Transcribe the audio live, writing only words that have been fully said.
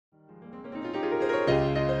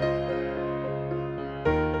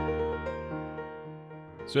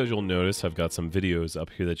So as you'll notice, I've got some videos up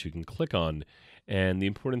here that you can click on. And the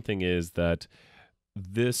important thing is that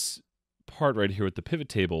this part right here with the pivot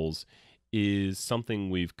tables is something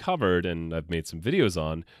we've covered and I've made some videos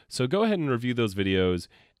on. So go ahead and review those videos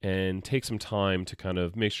and take some time to kind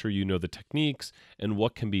of make sure you know the techniques and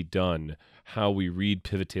what can be done, how we read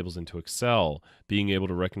pivot tables into Excel, being able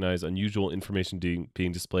to recognize unusual information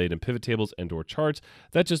being displayed in pivot tables and or charts.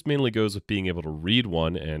 That just mainly goes with being able to read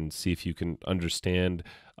one and see if you can understand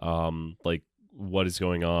like what is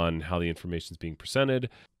going on, how the information is being presented,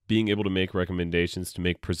 being able to make recommendations to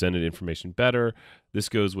make presented information better. This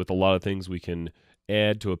goes with a lot of things we can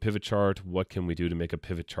add to a pivot chart. What can we do to make a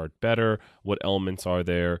pivot chart better? What elements are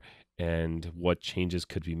there and what changes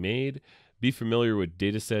could be made? Be familiar with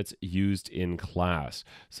data sets used in class.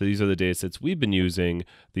 So these are the data sets we've been using,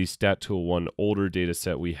 the Stat Tool 1 older data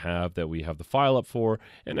set we have that we have the file up for,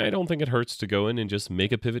 and I don't think it hurts to go in and just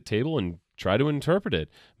make a pivot table and try to interpret it.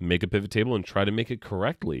 Make a pivot table and try to make it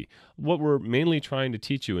correctly. What we're mainly trying to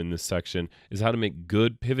teach you in this section is how to make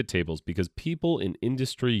good pivot tables because people in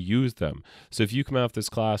industry use them. So if you come out of this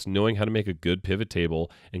class knowing how to make a good pivot table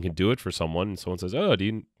and can do it for someone, and someone says, "Oh, do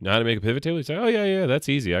you know how to make a pivot table?" You say, "Oh, yeah, that's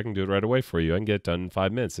easy. I can do it right away for you. I can get it done in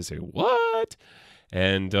 5 minutes." They say, "What?"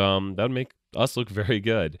 And that would make us look very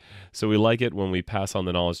good. So we like it when we pass on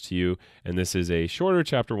the knowledge to you. And this is a shorter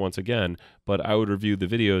chapter once again, but I would review the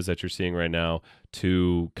videos that you're seeing right now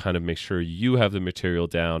to kind of make sure you have the material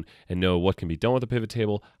down and know what can be done with a pivot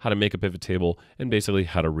table, how to make a pivot table, and basically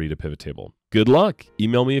how to read a pivot table. Good luck.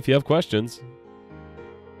 Email me if you have questions.